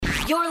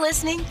You're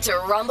listening to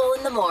Rumble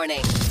in the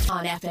Morning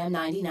on FM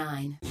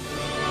 99.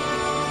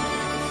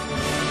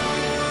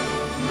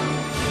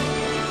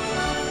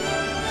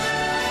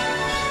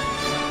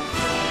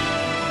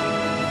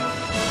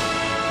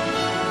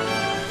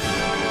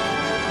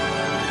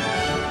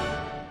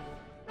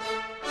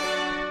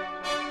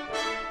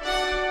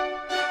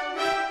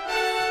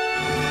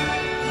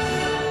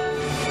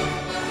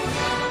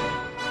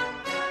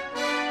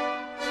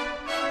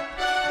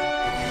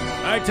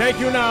 I take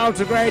you now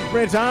to Great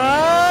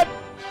Britain.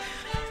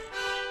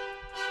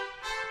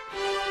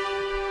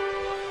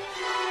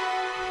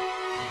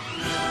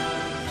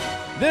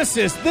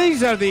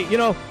 These are the,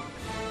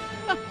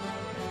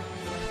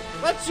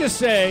 let's just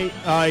say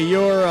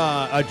you're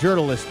a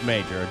journalist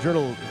major,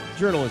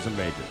 journalism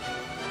major.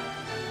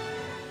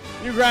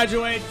 You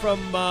graduate from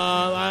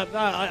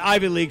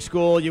Ivy League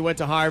school, you went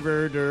to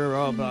Harvard or,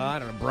 I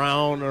don't know,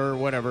 Brown or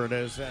whatever it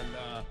is,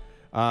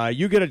 and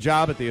you get a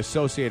job at the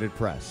Associated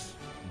Press.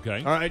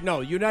 Okay. All right,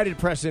 no, United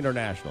Press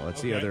International.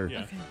 That's the other,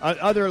 yeah.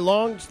 Other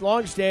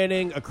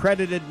long-standing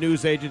accredited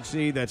news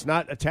agency that's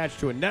not attached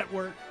to a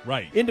network.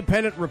 Right.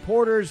 Independent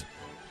reporters,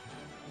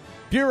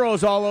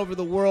 bureaus all over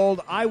the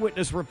world,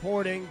 eyewitness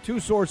reporting, two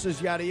sources,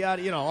 yada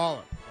yada, all of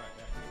it.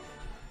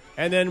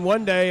 And then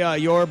one day,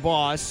 your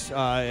boss,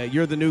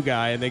 you're the new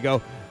guy, and they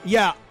go,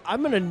 "Yeah,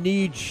 I'm going to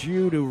need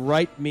you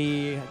to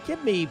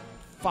give me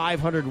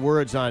 500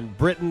 words on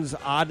Britain's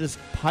oddest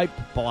pipe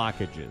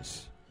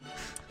blockages."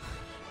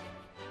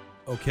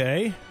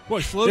 Okay.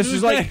 What, this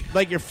is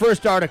like your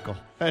first article.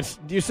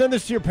 Do you send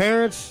this to your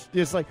parents?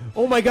 It's like,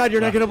 oh my God,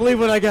 you're not going to believe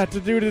what I got to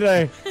do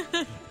today.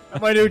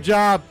 My new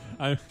job.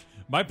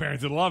 My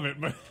parents would love it,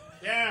 but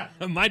yeah,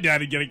 my dad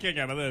would get a kick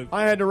out of this.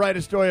 I had to write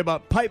a story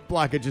about pipe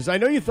blockages. I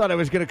know you thought I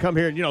was going to come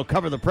here and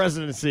cover the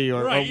presidency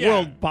or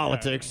world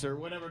politics or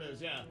whatever it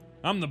is. Yeah,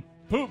 I'm the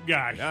poop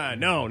guy.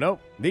 No.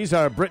 These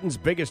are Britain's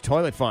biggest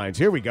toilet finds.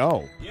 Here we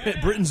go. Yeah.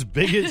 Britain's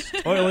biggest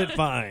toilet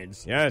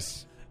finds.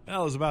 Yes.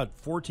 Well, it was about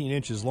 14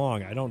 inches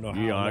long. I don't know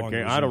how long.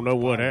 I don't know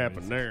what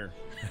happened there.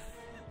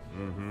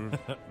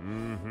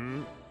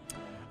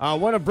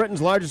 One of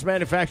Britain's largest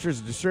manufacturers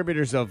and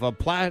distributors of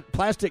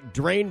plastic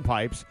drain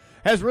pipes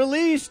has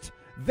released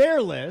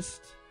their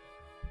list.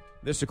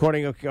 This,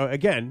 according,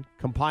 again,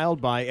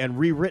 compiled by and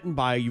rewritten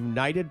by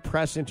United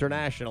Press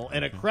International,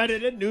 an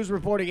accredited news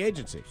reporting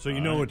agency. So you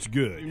know it's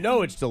good. You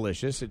know it's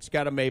delicious. It's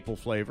got a maple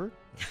flavor.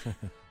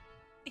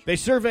 They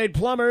surveyed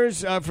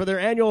plumbers for their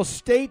annual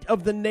State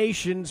of the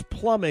Nation's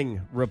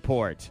Plumbing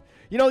Report.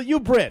 You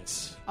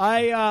Brits,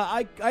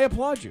 I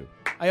applaud you.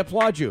 I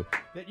applaud you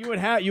that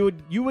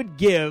you would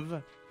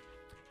give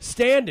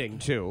standing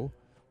to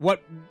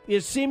what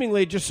is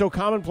seemingly just so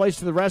commonplace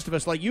to the rest of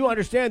us. Like, you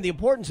understand the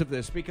importance of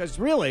this because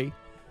really,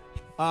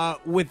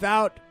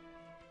 without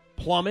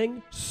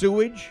plumbing,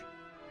 sewage,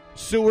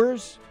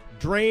 sewers,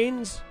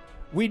 drains,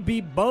 we'd be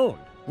boned.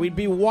 We'd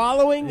be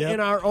wallowing in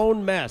our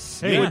own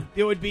mess. Hey,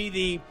 it would be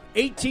the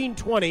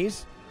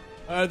 1820s,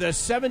 the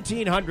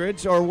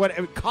 1700s, or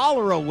what?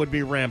 Cholera would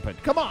be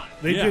rampant. Come on.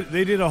 They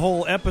did a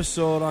whole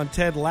episode on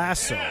Ted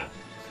Lasso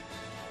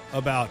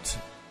about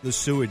the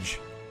sewage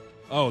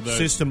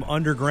system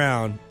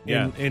underground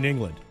in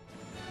England.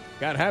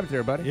 Got to have it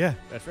there, buddy. Yeah.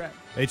 That's right.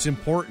 It's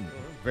important.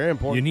 Very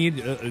important. You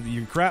need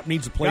your crap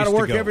needs a place to go.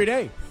 Got to work every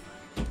day.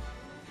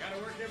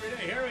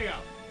 Here we go.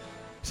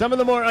 Some of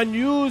the more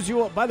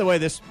unusual... By the way,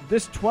 this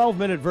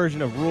 12-minute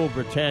version of Rule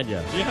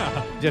Britannia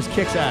just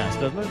kicks ass,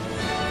 doesn't it?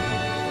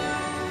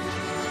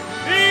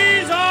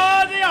 These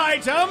are the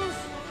items.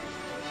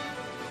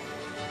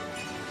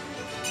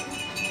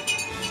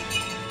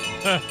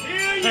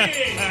 Hear ye!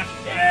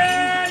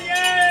 Hear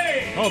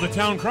ye! Oh, the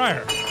town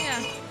crier.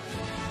 Yeah.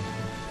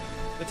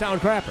 The town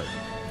crapper.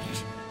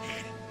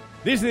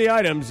 These are the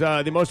items,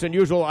 the most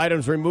unusual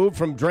items removed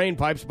from drain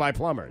pipes by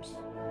plumbers.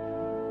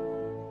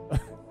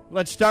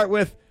 Let's start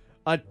with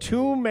a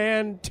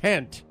 2-man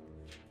tent.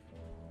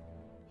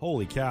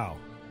 Holy cow.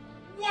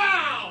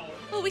 Wow!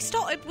 Well, we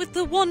started with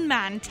the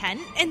one-man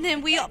tent, and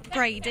then we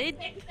upgraded.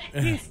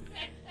 And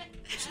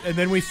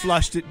then we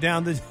flushed it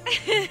down the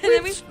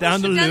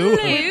down the loo.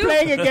 We're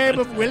playing a game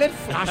of Will It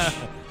Flush?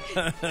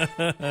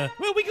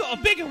 Well, we got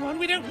a bigger one.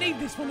 We don't need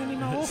this one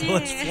anymore. So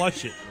let's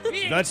flush it.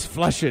 Let's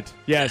flush it.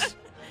 Yes.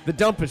 The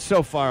dump is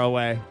so far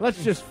away.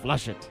 Let's just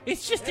flush it.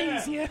 It's just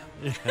easier.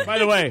 By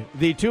the way,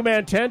 the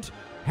 2-man tent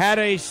had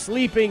a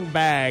sleeping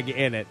bag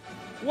in it.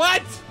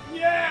 What?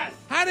 Yes!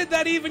 How did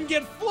that even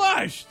get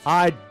flushed?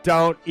 I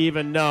don't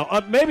even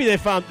know. Maybe they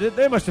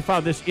must have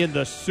found this in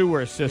the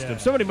sewer system. Yeah.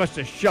 Somebody must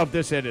have shoved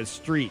this in his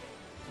street.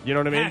 You know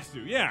what I mean? Has to,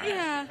 yeah.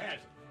 Yeah.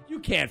 You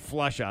can't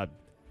flush a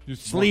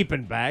Just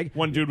sleeping bag.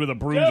 One dude with a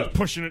broom just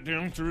pushing it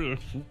down through.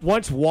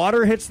 Once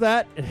water hits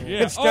that, Yeah.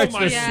 it starts Oh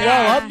my to God.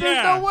 swell up. There's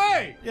Yeah. no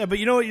way. Yeah, but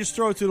you know what? You just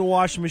throw it through the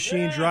washing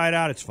machine, dry it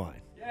out, it's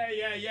fine.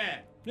 Yeah.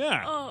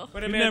 Yeah. Oh.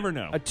 But you never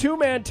know. A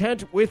 2-man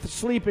tent with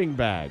sleeping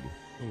bag.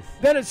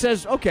 Then it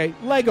says, okay,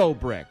 Lego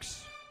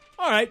bricks.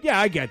 All right, yeah,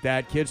 I get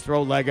that. Kids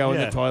throw Lego in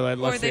the toilet.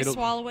 Or they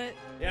swallow it.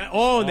 Yeah.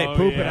 Oh, and they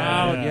poop it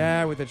out. yeah.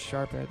 Yeah, with its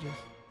sharp edges.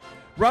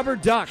 Rubber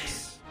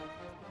ducks.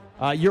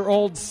 Your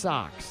old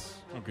socks.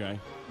 Okay.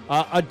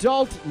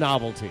 Adult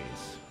novelties.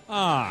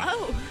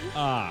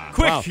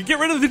 Quick, get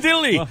rid of the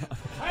dilly.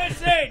 I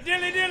say,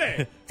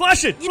 dilly.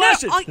 Flush it. You know,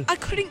 Flush it. I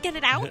couldn't get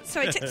it out,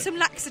 so I took some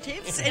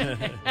laxatives. And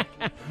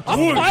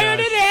I fired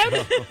it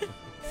out.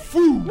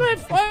 I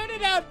fired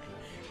it out.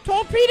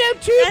 Torpedo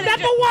tube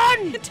number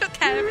one. it took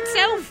care of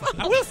itself.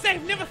 I will say,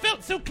 I've never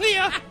felt so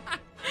clear.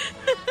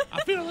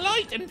 I feel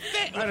light and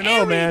fit. I don't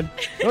know, man.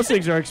 Those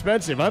things are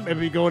expensive. I may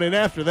be going in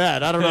after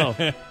that. I don't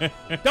know.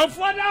 Don't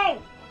flood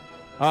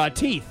out.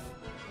 Teeth.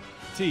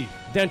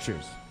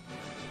 Dentures.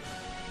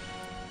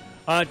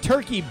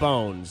 Turkey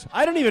bones.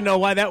 I don't even know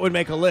why that would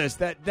make a list.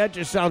 That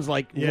just sounds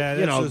like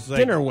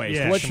dinner waste.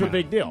 yeah, What's come the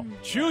big deal?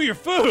 Chew your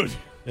food.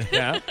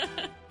 Yeah.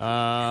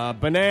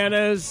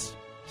 Bananas.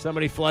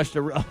 Somebody flushed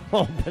a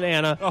whole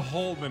banana. A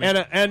whole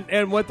banana.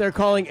 And what they're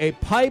calling a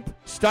pipe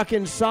stuck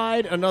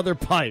inside another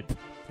pipe.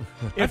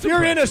 If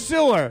you're in a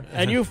sewer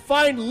and you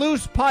find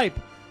loose pipe,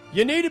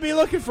 you need to be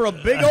looking for a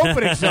big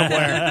opening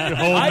somewhere.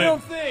 I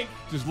don't think.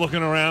 Just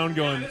looking around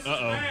going,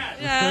 uh-oh.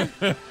 Yeah.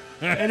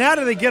 And how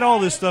do they get all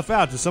this stuff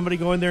out? Does somebody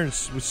go in there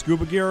with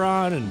scuba gear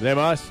on? And They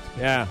must.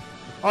 Yeah.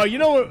 Oh, you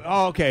know what?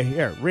 Oh, okay.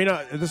 Here,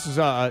 Rena, this is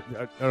an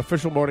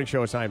official morning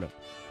show assignment.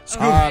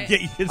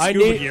 Okay. get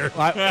scuba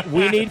gear.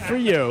 We need for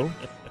you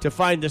to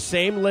find the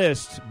same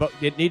list, but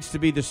it needs to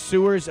be the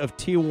sewers of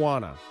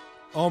Tijuana.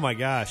 Oh, my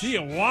gosh.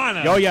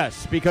 Tijuana. Oh,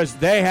 yes, because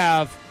they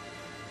have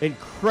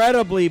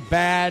incredibly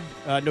bad,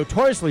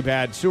 notoriously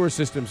bad sewer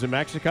systems in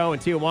Mexico,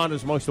 and Tijuana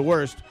is amongst the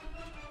worst.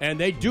 And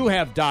they do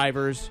have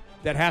divers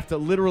that have to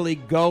literally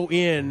go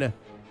in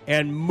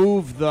and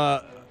move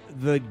the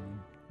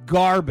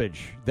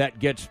garbage that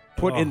gets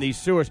put in these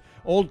sewers.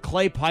 Old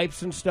clay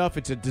pipes and stuff.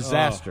 It's a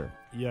disaster.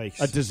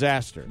 Yikes. A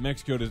disaster.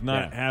 Mexico does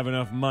not have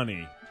enough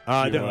money.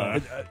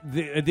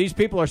 These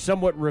people are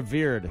somewhat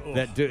revered.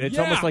 It's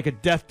almost like a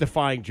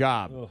death-defying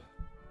job. Ugh.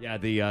 Yeah,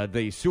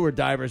 the sewer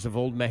divers of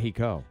old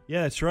Mexico.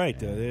 Yeah, that's right.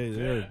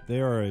 They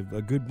are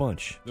a good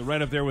bunch. They're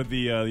right up there with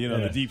the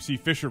the deep sea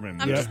fishermen.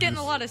 I'm just getting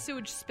a lot of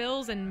sewage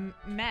spills and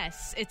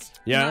mess. It's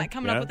not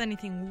coming up with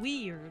anything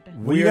weird.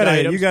 Well, you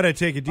gotta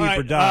take a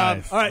deeper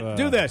dive. All right,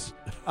 do this.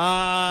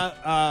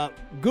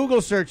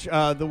 Google search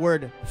the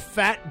word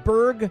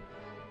fatberg,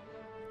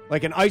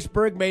 like an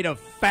iceberg made of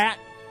fat.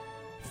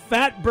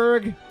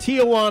 Fatberg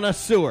Tijuana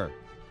sewer.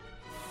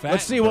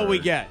 Let's see what we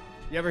get.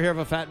 You ever hear of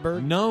a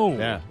fatberg? No.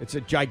 Yeah, it's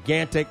a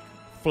gigantic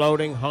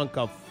floating hunk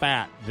of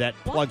fat that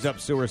plugs up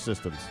sewer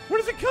systems. Where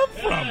does it come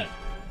from?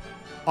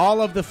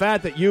 All of the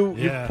fat that you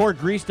pour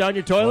grease down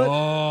your toilet,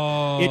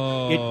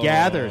 Oh. it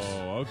gathers.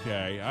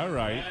 Okay, all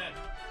right.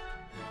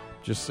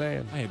 Just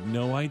saying. I had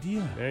no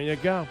idea. There you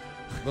go.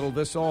 Little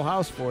This Old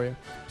House for you.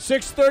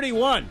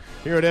 6:31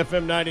 here at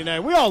FM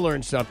 99. We all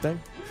learned something.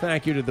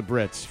 Thank you to the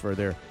Brits for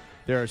their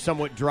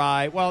somewhat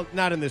dry, well,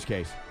 not in this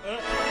case,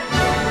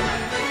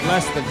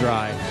 less than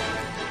dry,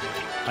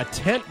 a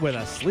tent with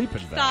a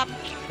sleeping bag. Stop.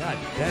 God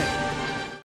dang.